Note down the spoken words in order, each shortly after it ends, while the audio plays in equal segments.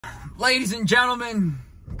Ladies and gentlemen,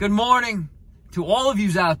 good morning to all of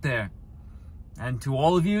yous out there. And to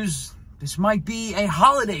all of yous, this might be a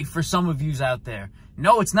holiday for some of yous out there.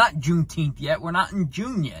 No, it's not Juneteenth yet. We're not in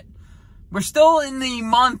June yet. We're still in the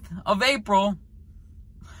month of April.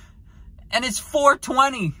 And it's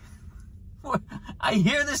 420. I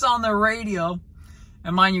hear this on the radio.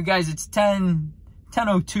 And mind you guys, it's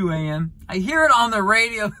 10:02 a.m. I hear it on the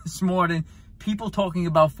radio this morning. People talking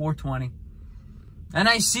about 420. And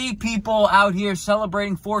I see people out here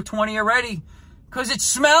celebrating 420 already. Because it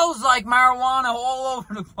smells like marijuana all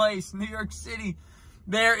over the place. New York City,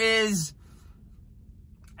 there is...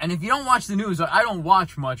 And if you don't watch the news, I don't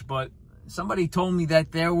watch much, but somebody told me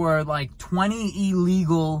that there were like 20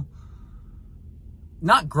 illegal,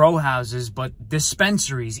 not grow houses, but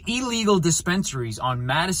dispensaries, illegal dispensaries on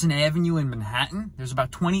Madison Avenue in Manhattan. There's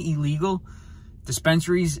about 20 illegal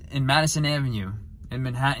dispensaries in Madison Avenue in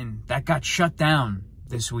Manhattan that got shut down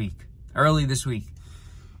this week, early this week.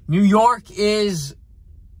 New York is,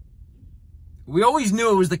 we always knew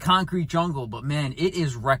it was the concrete jungle, but man, it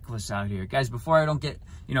is reckless out here. Guys, before I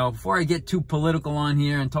get too political on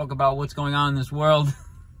here and talk about what's going on in this world,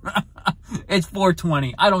 it's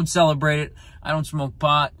 420. I don't celebrate it. I don't smoke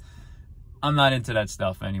pot. I'm not into that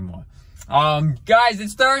stuff anymore. Guys,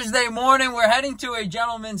 it's Thursday morning. We're heading to a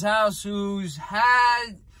gentleman's house who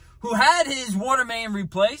had his water main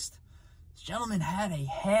replaced. This gentleman had a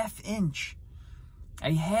half inch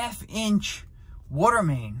water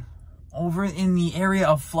main over in the area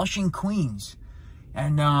of Flushing, Queens.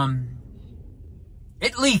 And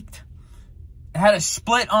it leaked. It had a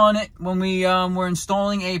split on it when we were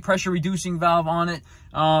installing a pressure reducing valve on it.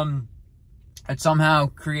 It somehow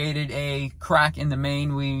created a crack in the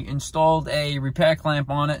main. We installed a repair clamp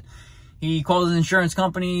on it. He called his insurance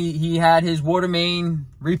company. He had his water main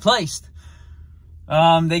replaced.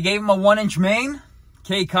 They gave him a 1-inch main,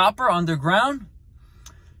 K-copper underground.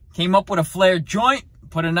 Came up with a flared joint,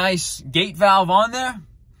 put a nice gate valve on there.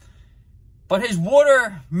 But his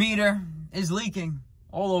water meter is leaking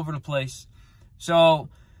all over the place. So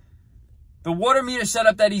the water meter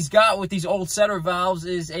setup that he's got with these old setter valves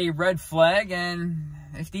is a red flag. And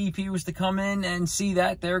if the EP was to come in and see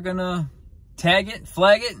that, they're going to tag it,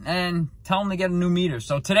 flag it, and tell him to get a new meter.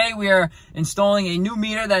 So today we are installing a new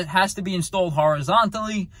meter that has to be installed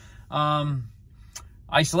horizontally.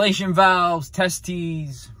 Isolation valves, test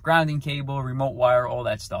tees, grounding cable, remote wire, all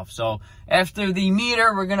that stuff. So after the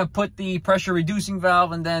meter, we're going to put the pressure reducing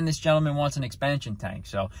valve, and then this gentleman wants an expansion tank.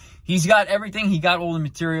 So he's got everything. He got all the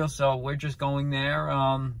material. So we're just going there,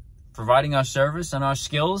 providing our service and our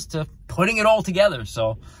skills to putting it all together.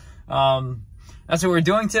 So that's what we're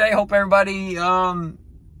doing today. Hope everybody,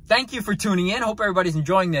 thank you for tuning in. Hope everybody's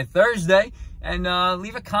enjoying their Thursday. And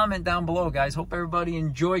leave a comment down below, guys. Hope everybody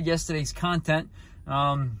enjoyed yesterday's content.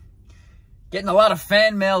 Getting a lot of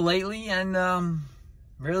fan mail lately, and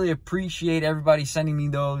really appreciate everybody sending me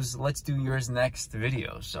those let's do yours next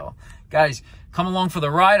videos. So guys, come along for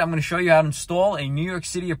the ride. I'm going to show you how to install a New York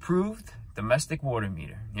City approved domestic water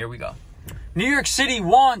meter. Here we go. New York City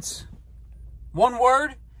wants one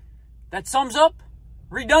word that sums up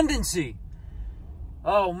redundancy.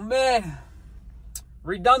 Oh man,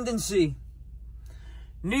 redundancy.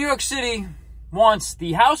 New York City wants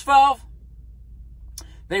the house valve.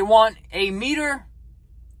 They want a meter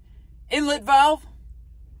inlet valve,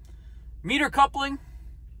 meter coupling,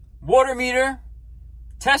 water meter,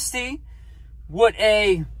 testee with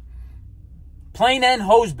a plain end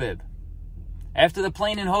hose bib. After the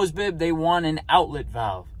plain end hose bib, they want an outlet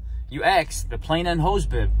valve. You ask the plain end hose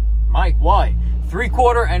bib, Mike, why?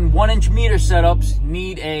 3/4 and 1-inch meter setups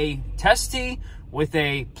need a testee with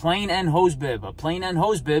a plain end hose bib. A plain end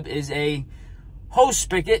hose bib is a hose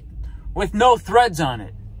spigot with no threads on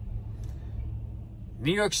it.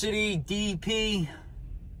 New York City DEP,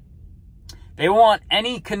 they want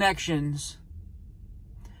any connections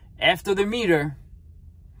after the meter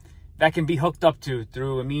that can be hooked up to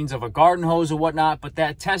through a means of a garden hose or whatnot, but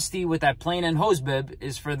that testee with that plain end hose bib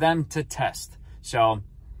is for them to test. So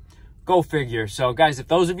go figure. So guys, if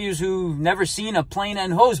those of you who've never seen a plain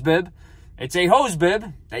end hose bib, it's a hose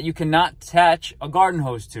bib that you cannot attach a garden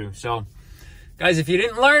hose to. So guys, if you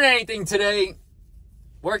didn't learn anything today,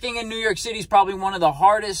 working in New York City is probably one of the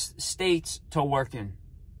hardest states to work in.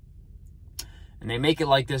 And they make it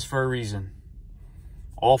like this for a reason.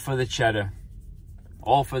 All for the cheddar.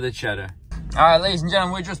 All for the cheddar. All right, ladies and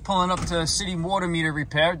gentlemen, we're just pulling up to City Water Meter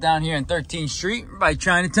Repair down here in 13th Street by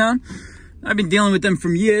Chinatown. I've been dealing with them for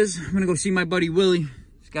years. I'm going to go see my buddy Willie.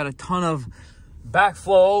 He's got a ton of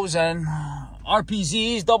backflows and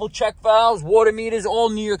RPZs, double check valves, water meters,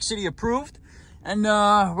 all New York City approved. And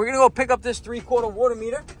we're going to go pick up this 3/4 water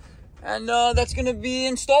meter. And that's going to be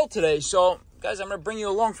installed today. So, guys, I'm going to bring you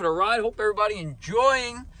along for the ride. Hope everybody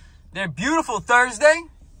enjoying their beautiful Thursday.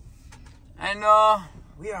 And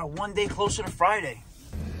we are one day closer to Friday.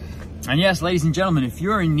 And yes, ladies and gentlemen, if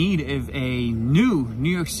you're in need of a new New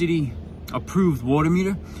York City approved water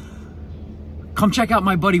meter, come check out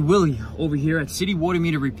my buddy Willie over here at City Water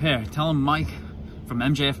Meter Repair. Tell him Mike from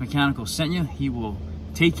MJF Mechanical sent you. He will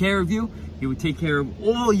take care of you. He will take care of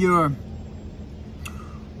all your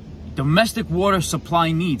domestic water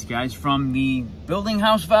supply needs, guys, from the building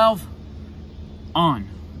house valve on,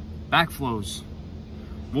 backflows,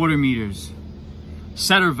 water meters,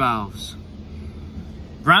 setter valves,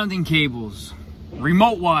 grounding cables,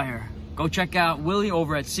 remote wire. Go check out Willie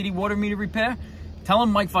over at City Water Meter Repair. Tell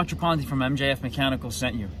him Mike Fatrapanti from MJF Mechanical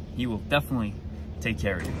sent you. He will definitely take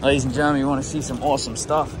care of you. Ladies and gentlemen, you want to see some awesome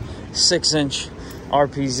stuff. 6-inch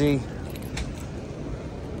RPZ.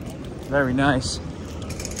 Very nice.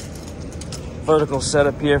 Vertical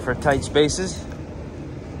setup here for tight spaces.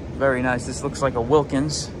 Very nice. This looks like a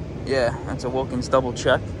Wilkins. Yeah, that's a Wilkins double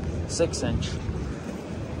check. 6-inch.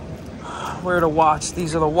 Where are the watts?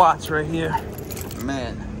 These are the watts right here.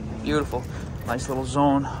 Man, beautiful. Nice little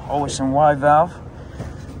zone. OSM Y valve.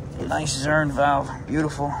 Nice Zern valve.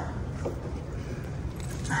 Beautiful.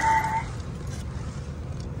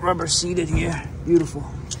 Rubber seated here. Beautiful.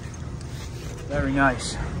 Very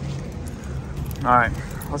nice. All right,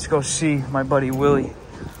 let's go see my buddy Willie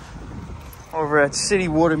over at City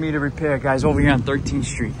Water Meter Repair, guys, over here on 13th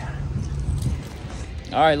Street.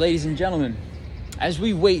 All right, ladies and gentlemen, as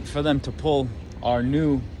we wait for them to pull our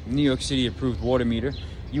new New York City approved water meter,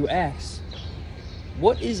 you ask,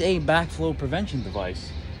 what is a backflow prevention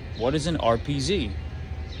device? What is an RPZ?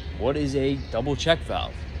 What is a double check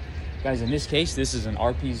valve? Guys, in this case, this is an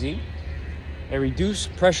RPZ, a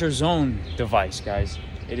reduced pressure zone device, guys.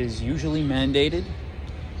 It is usually mandated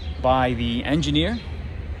by the engineer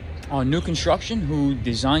on new construction who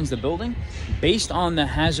designs the building based on the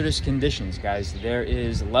hazardous conditions, guys. There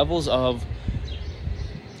is levels of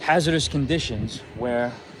hazardous conditions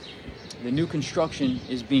where the new construction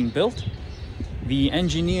is being built. The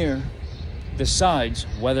engineer decides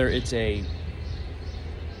whether it's a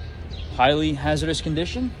highly hazardous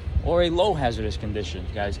condition or a low hazardous condition,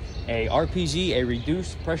 guys. A RPZ, a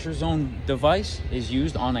reduced pressure zone device, is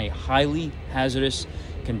used on a highly hazardous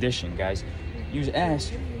condition, guys. You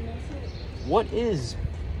ask, what is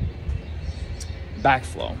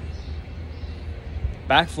backflow?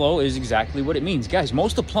 Backflow is exactly what it means, guys.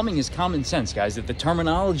 Most of plumbing is common sense, guys. If the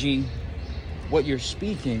terminology, what you're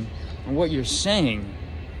speaking and what you're saying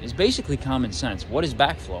is basically common sense. What is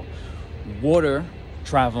backflow? Water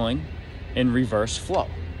traveling in reverse flow.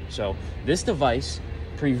 So this device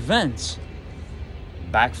prevents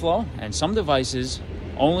backflow, and some devices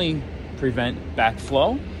only prevent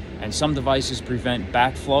backflow, and some devices prevent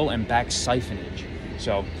backflow and back siphonage.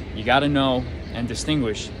 So you got to know and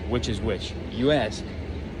distinguish which is which. You ask,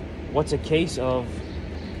 what's a case of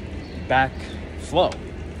backflow?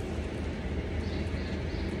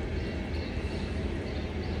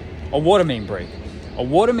 A water main break. A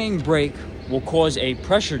water main break will cause a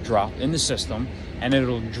pressure drop in the system, and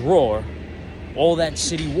it'll draw all that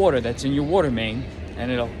city water that's in your water main,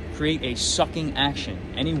 and it'll create a sucking action.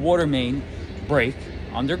 Any water main break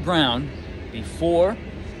underground before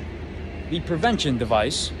the prevention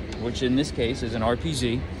device, which in this case is an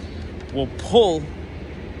RPZ, will pull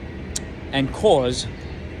and cause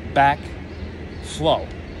backflow.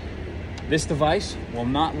 This device will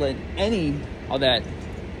not let any of that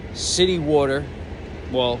city water,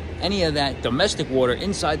 well, any of that domestic water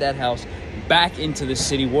inside that house back into the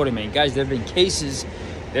city water main. Guys, there have been cases,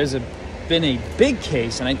 been a big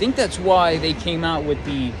case, and I think that's why they came out with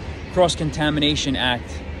the Cross-Contamination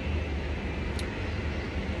Act.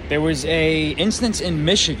 There was a instance in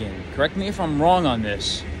Michigan, correct me if I'm wrong on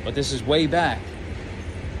this, but this is way back,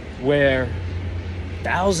 where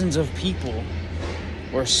thousands of people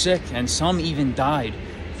were sick and some even died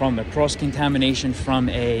from the cross-contamination from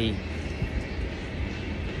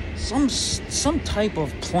some type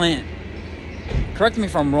of plant. Correct me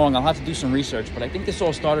if I'm wrong, I'll have to do some research, but I think this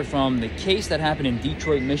all started from the case that happened in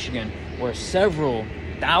Detroit, Michigan, where several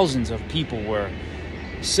thousands of people were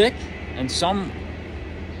sick and some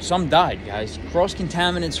died, guys.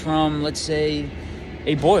 Cross-contaminants from, let's say,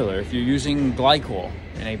 a boiler, if you're using glycol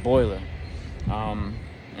in a boiler, and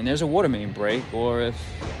there's a water main break, or if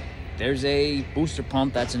there's a booster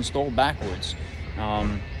pump that's installed backwards,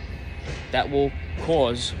 that will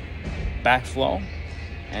cause backflow,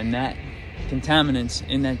 and that contaminants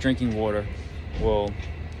in that drinking water will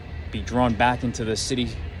be drawn back into the city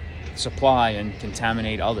supply and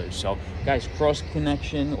contaminate others. So guys, cross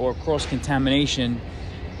connection or cross contamination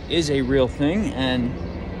is a real thing. And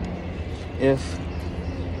if,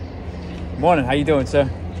 morning, how you doing, sir?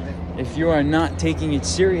 If you are not taking it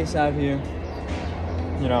serious out here,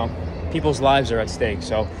 you know, people's lives are at stake.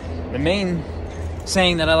 So the main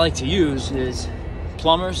saying that I like to use is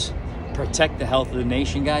plumbers protect the health of the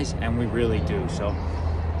nation, guys, and we really do. So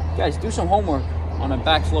guys, do some homework on a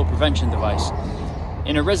backflow prevention device.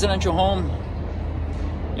 In a residential home,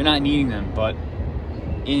 you're not needing them, but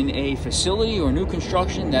in a facility or new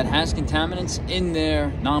construction that has contaminants in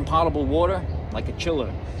their non-potable water, like a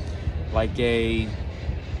chiller, like a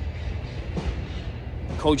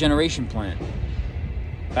cogeneration plant,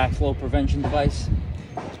 backflow prevention device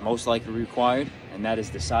is most likely required, and that is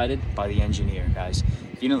decided by the engineer, guys.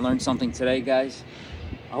 If you didn't learn something today, guys,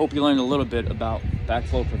 I hope you learned a little bit about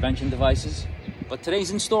backflow prevention devices. But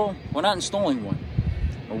today's install, we're not installing one.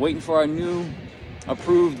 We're waiting for our new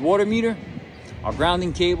approved water meter, our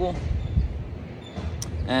grounding cable,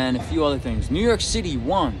 and a few other things. New York City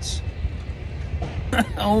wants.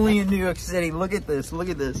 Only in New York City. Look at this. Look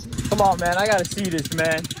at this. Come on, man. I gotta see this,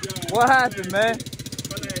 man. What happened, man?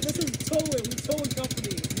 This is towing. We towing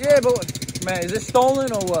company. Yeah, but man, is it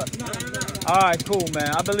stolen or what? No. All right, cool,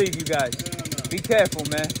 man. I believe you guys. No. Be careful,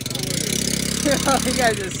 man. You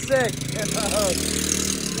guys are sick.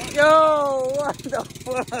 Yo, what the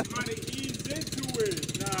fuck? Trying to ease into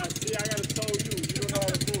it. Nah, see, I gotta tow you. You don't know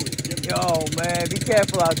how to do it. Yo, man, be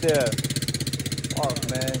careful out there.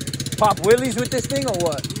 Fuck, man. Pop wheelies with this thing or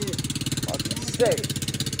what? Yeah. Fucking sick.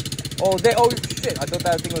 Oh, shit. I thought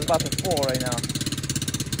that thing was about to fall right now.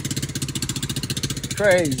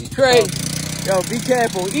 Crazy, crazy. Yo, be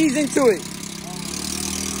careful. Ease into it.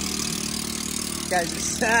 Guys are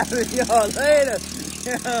savage. Yo, later.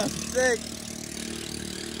 Yo, sick.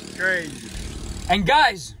 Crazy. And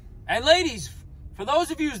guys and ladies, for those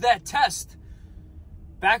of you that test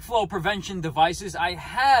backflow prevention devices, I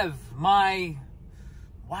have my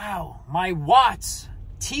Watts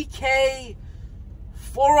TK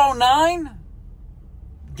 409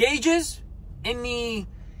 gauges in the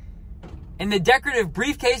decorative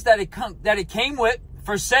briefcase that it came with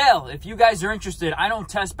for sale. If you guys are interested, I don't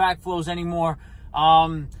test backflows anymore.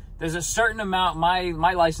 There's a certain amount, my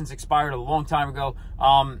license expired a long time ago.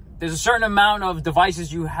 There's a certain amount of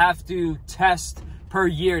devices you have to test per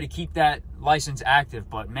year to keep that license active.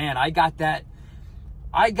 But man, I got that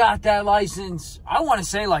license, I want to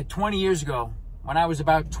say like 20 years ago, when I was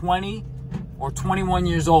about 20 or 21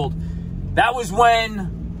 years old. That was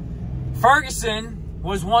when Ferguson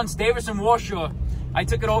was once Davison Warshaw. I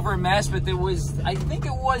took it over in Mass, but I think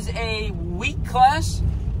it was a week class.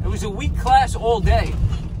 It was a week class all day.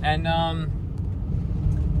 And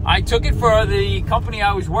I took it for the company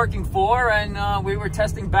I was working for, and we were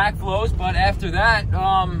testing backflows. But after that,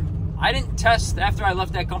 I didn't test, after I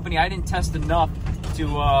left that company, I didn't test enough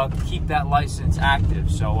to keep that license active.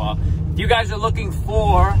 So if you guys are looking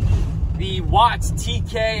for the Watts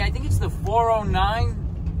TK, I think it's the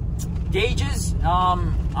 409 gauges.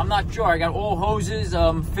 I'm not sure. I got all hoses,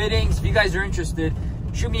 fittings. If you guys are interested,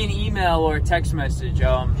 shoot me an email or a text message.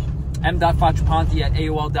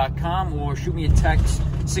 m.fatrapanti@aol.com, or shoot me a text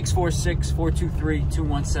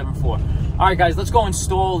 646-423-2174. All right, guys, let's go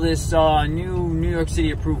install this new New York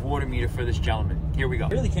City approved water meter for this gentleman. Here we go.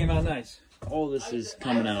 It really came out nice. All this is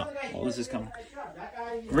coming out. All this is coming.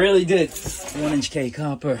 Really did. 1-inch K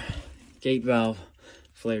copper, gate valve,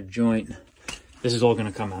 flared joint. This is all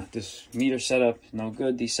gonna come out. This meter setup, no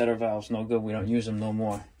good. These setter valves, no good. We don't use them no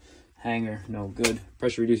more. Hanger, no good.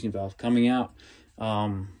 Pressure reducing valve coming out.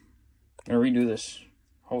 Gonna redo this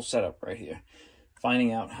whole setup right here.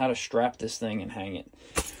 Finding out how to strap this thing and hang it.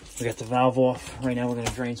 We got the valve off. Right now we're gonna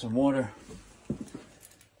drain some water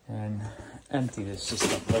and empty this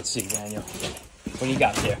system. Let's see, Daniel. What do you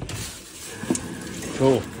got there?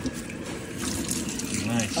 Cool.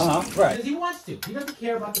 Nice. Right. Because he wants to. He doesn't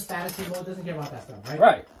care about the status symbol. He doesn't care about that stuff, right?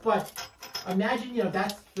 Right. But imagine,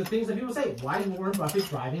 that's the things that people say. Why is Warren Buffett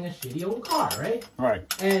driving a shitty old car, right? Right.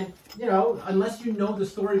 And, unless you know the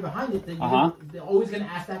story behind it, then they're always going to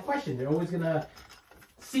ask that question. They're always going to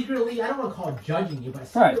secretly, I don't want to call it judging you, but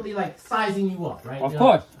secretly, sizing you up, right? Of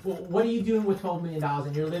course. Well, what are you doing with $12 million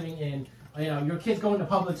and you're living in... your kid's going to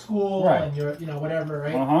public school, right, and you're, whatever,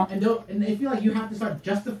 right? And they feel like you have to start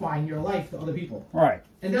justifying your life to other people. Right.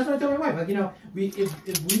 And that's what I tell my wife. If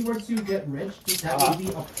we were to get rich, that would be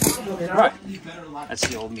a problem in our life. That's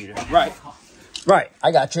the old meter. Right. Right.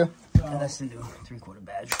 I got you. And that's the new 3/4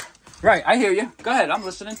 badge. Right. I hear you. Go ahead. I'm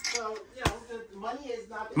listening. So, the money is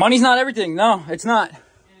not... Money's not everything. No, it's not.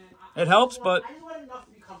 It helps, but... I just want enough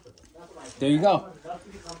to be comfortable. That's what I there you go. Enough to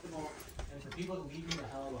be comfortable. people to leave me the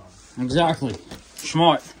hell alone. Exactly.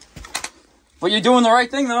 Smart. But you're doing the right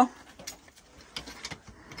thing, though.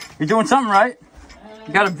 You're doing something right.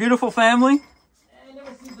 You got a beautiful family. It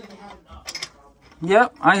never seems like you have enough.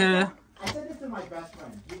 Yep, I hear you. I said this to my best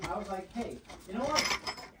friend. I was like, hey, you know what?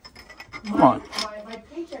 Come on. My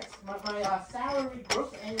paychecks, my salary,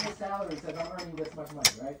 gross annual salary says I'm earning this much money,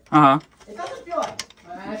 right? Uh-huh. It doesn't feel like it.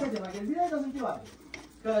 I said to him, like, it really doesn't feel like it.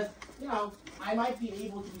 Because, you know, I might be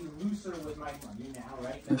able to be looser with my money now,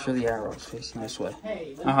 right? Make sure the arrow's facing this way.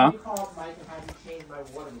 Hey, let me call up Mike and have you change my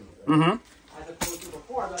water meter. Right? Mm-hmm. As opposed to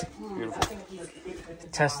before, I'm like, that's going to be a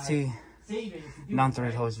big Test T. savings.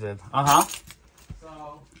 Non-threaded hose bib. Uh-huh.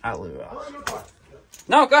 So, Outlet valve.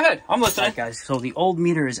 No, go ahead. I'm listening. All right, guys. So the old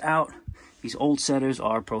meter is out. These old setters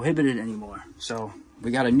are prohibited anymore. So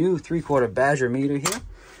we got a new 3/4 Badger meter here.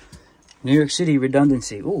 New York City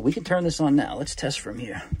redundancy. Oh, we can turn this on now. Let's test from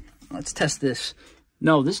here. Let's test this.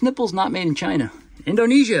 No, this nipple's not made in China.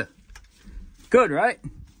 Indonesia. Good, right?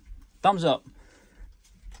 Thumbs up.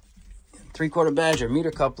 3/4 Badger meter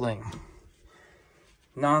coupling.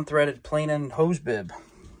 Non-threaded plain end hose bib.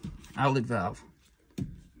 Outlet valve.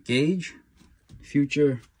 Gauge.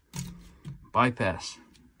 Future. Bypass.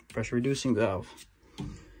 Pressure reducing valve.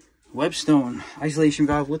 Webstone isolation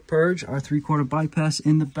valve with purge. Our 3/4 bypass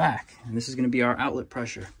in the back. And this is going to be our outlet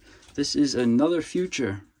pressure. This is another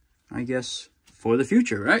future, I guess, for the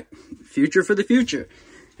future, right? Future for the future.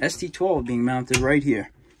 ST-12 being mounted right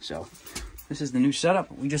here. So this is the new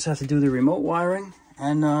setup. We just have to do the remote wiring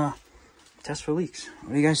and test for leaks.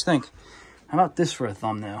 What do you guys think? How about this for a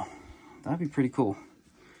thumbnail? That'd be pretty cool.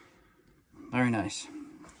 Very nice.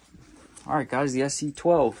 All right, guys, the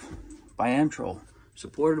ST-12 by Amtrol.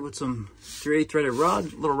 Supported with some 3/8 threaded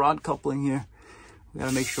rod, little rod coupling here. We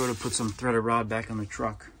gotta make sure to put some threaded rod back on the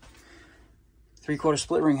truck. 3/4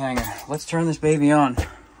 split ring hanger. Let's turn this baby on.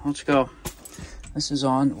 Let's go. This is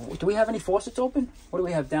on. Do we have any faucets open? What do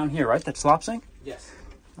we have down here, right? That slop sink? Yes.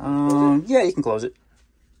 Yeah, you can close it.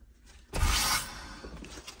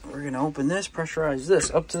 We're gonna open this, pressurize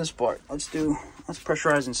this up to this part. Let's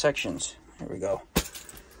pressurize in sections. Here we go.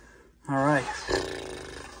 All right.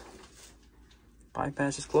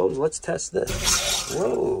 Bypass is closed. Let's test this.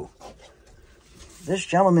 Whoa. This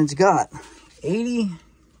gentleman's got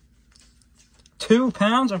 82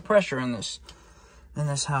 pounds of pressure in this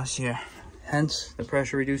house here. Hence the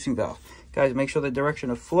pressure reducing valve. Guys, make sure the direction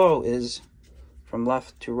of flow is from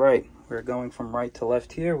left to right. We're going from right to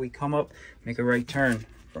left here. We come up, make a right turn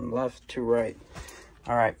from left to right.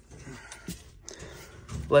 All right.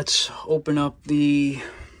 Let's open up the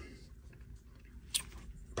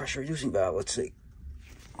pressure reducing valve. Let's see.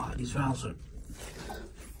 Oh, these valves are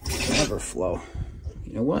never flow.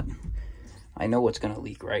 You know what? I know what's going to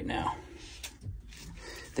leak right now.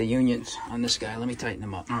 The unions on this guy. Let me tighten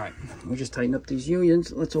them up. All right. We just tighten up these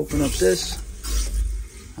unions. Let's open up this.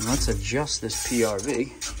 And let's adjust this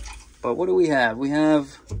PRV. But what do we have? We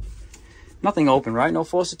have nothing open, right? No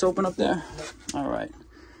faucets open up there? All right.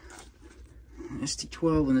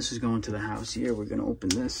 ST-12, and this is going to the house here. We're going to open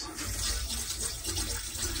this.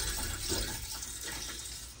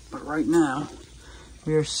 But right now,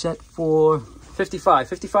 we are set for 55.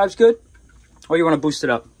 55 is good? Or you want to boost it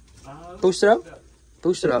up? Boost it up?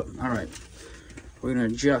 Boost it up. All right. We're going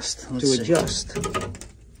to adjust. Let's adjust.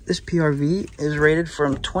 This PRV is rated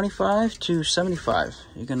from 25 to 75.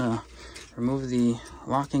 You're going to remove the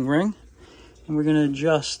locking ring. And we're going to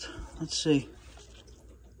adjust. Let's see.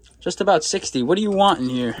 Just about 60. What do you want in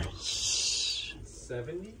here?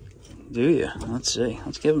 70? Do you? Let's see.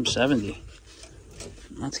 Let's give him 70.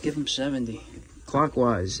 Let's give him 70.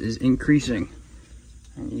 Clockwise is increasing.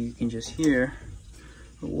 And you can just hear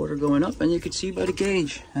the water going up, and you can see by the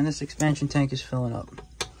gauge. And this expansion tank is filling up.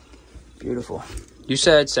 Beautiful. You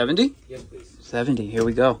said 70? Yes, please. 70. Here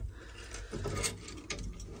we go.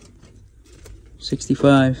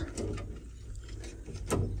 65.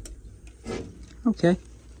 Okay.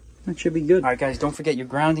 That should be good. All right, guys, don't forget your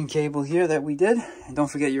grounding cable here that we did. And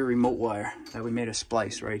don't forget your remote wire that we made a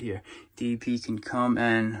splice right here. DEP can come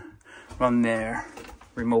and run their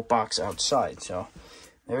remote box outside. So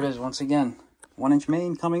there it is once again. 1-inch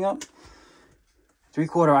main coming up.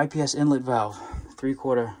 3/4 IPS inlet valve.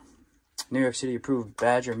 3/4 New York City approved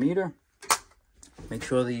Badger meter. Make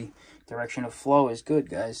sure the direction of flow is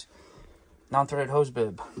good, guys. Non-threaded hose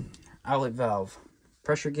bib. Outlet valve.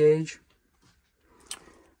 Pressure gauge.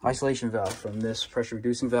 Isolation valve from this pressure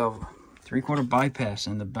reducing valve. 3/4 bypass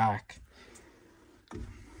in the back.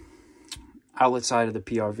 Outlet side of the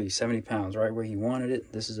PRV, 70 pounds, right where he wanted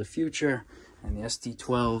it. This is a future, and the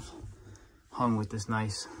ST-12 hung with this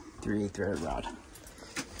nice 3/8 threaded rod.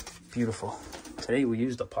 Beautiful. Today we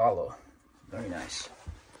used Apollo. Very nice.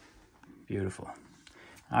 Beautiful.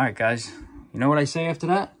 All right, guys. You know what I say after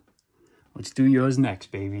that? Let's do yours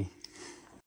next, baby.